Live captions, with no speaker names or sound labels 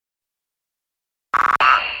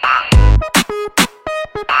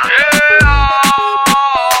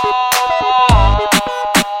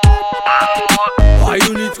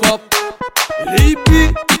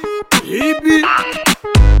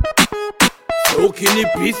aucune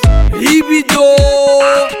épice, libido.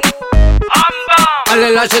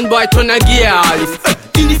 Allez la jeune boy ton a Gallis.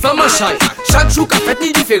 Uniforme en chai, chaque jour qu'a fait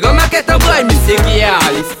ni différent maquette en braille, mais c'est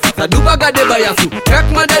Gallis. Ça doit pas garder bayassou,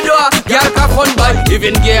 craquement de doigts, y'a le cafron bail,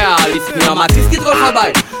 even Gallis. N'a matis qui trop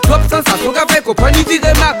travaille, top sensation qu'a fait qu'on prend une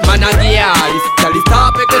virée mac, man a Gallis. Gallis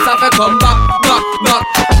tape et que ça fait comme back.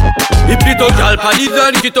 Et puis ton gal pas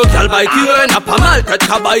d'isen, qui ton gal bail qui run, a pas mal tête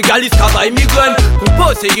travail, Gallis travail migraine.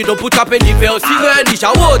 Compose et donc pour taper l'hiver sirène, il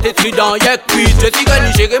chawo t'es trident, y'a cuisse, je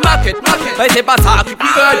sirène, il gère maquette, mais c'est pas ça qui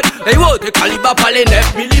pire. Les autres calibre pas les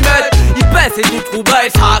 9 mm. Il pèse et tout trouble et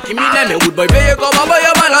ça qui m'inème. Mais Woodboy veille comme un boy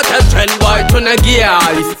à mal à tête. Chain boy, ton a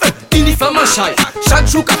Gallis. Uniforme en chai, chaque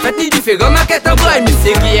jour qu'a fait ni différent maquette en braille, mais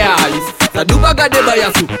c'est Gallis. Ça doit pas garder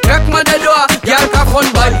bayassou, craquement de doigts, y'a le cafron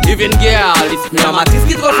bail, even Gallis. Mais en matis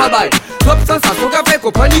qui trop travaille, top sensation qu'a fait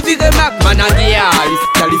qu'on prend une virée mac, man a Gallis.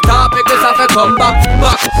 Gallis tape et que ça fait comme back.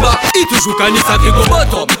 Il toujours qu'un ça qui go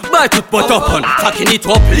bottom, bah tout bottom on. Ça qui ni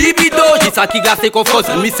trop libido, j'ai ça qui gasse qu'on frosse,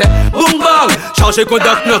 mais c'est boom bang. Changer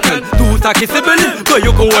conduct knuckle, tout ça qui c'est venu, toi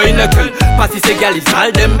yo qu'on voit une knuckle. Pas si c'est Gallis,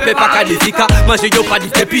 aldem, pe pas qu'à desika. Manger yo pas dit,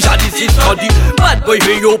 puis j'ai dit, c'est dit. Bad boy,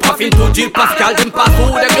 yo, pas fin tout dit, Pascal, dem pas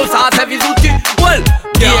tout, dem yo ça, c'est outils. Well,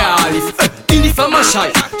 Gallis, uniforme en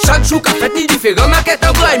chai, chaque jour qu'a fait ni différent maquette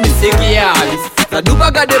en braille, mais c'est Gallis. Ça doit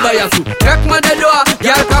pas garder bayassou, craquement de doigts,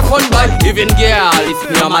 y'a le cafron bail, even Gallis.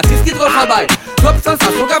 Mais en matis qui trop travaille, top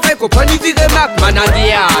sensation qu'a fait qu'on prend une virée mac, man a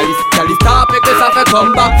Gallis. Gallis tape et que ça fait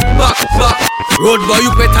comme back. Road boy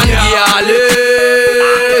you pétan Gallis.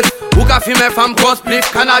 Ou qu'a fumer femme cosplay,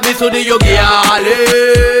 cannabis ou de yo Gallis.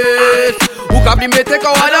 Ou qu'a bli mette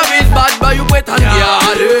qu'on a la vis, bad boy you pétan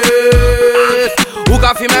Gallis. Ou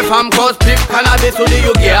qu'a fumer femme cosplay, cannabis ou de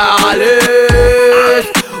yo Gallis.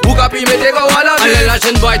 Ou qu'a bli mette qu'on a la vis. Allez la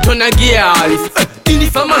jeune boy ton a Gallis.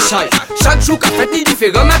 Uniforme en chai, chaque jour qu'a fait ni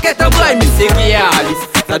différent maquette en braille, mais c'est Gallis.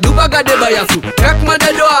 Ça doit pas garder bayassou, craquement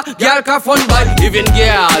de doigts, y'a le cafron bail, even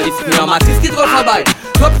Gallis. Mais en matis qui trop travaille,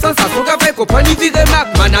 top sensation qu'a fait qu'on prend une virée mac,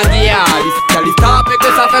 man a Gallis. Gallis tape et que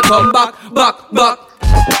ça fait comme back.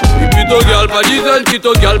 Et puis ton gal pas d'isen, qui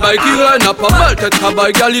ton gal bail qui run, a pas mal tête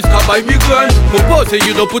travail, Gallis travail migraine. Compose et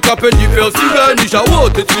you pour taper l'hiver sirène, il chawo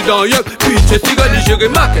t'es trident, y'a puis j'ai sirène, il gère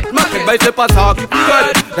maquette, bah c'est pas ça qui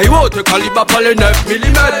pire. Les autres calibre pas les 9 mm.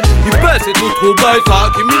 Il pèse et tout trouble et ça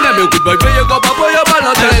qui m'inème. Mais Woodboy veille comme un boy à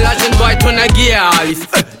mal à tête. La jeune boy ton a Gallis.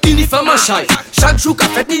 Uniforme en chai, chaque jour qu'a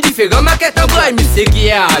fait ni différent maquette en braille, mais c'est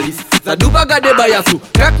Gallis. Ça doit pas garder bayassou,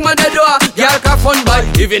 craquement de doigts, y'a le cafron bail,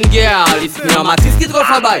 even Gallis. Mais en matis qui trop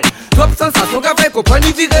travaille, top sensation qu'a fait qu'on prend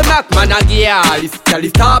une virée mac, man a Gallis.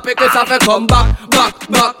 Gallis tape et que ça fait comme back.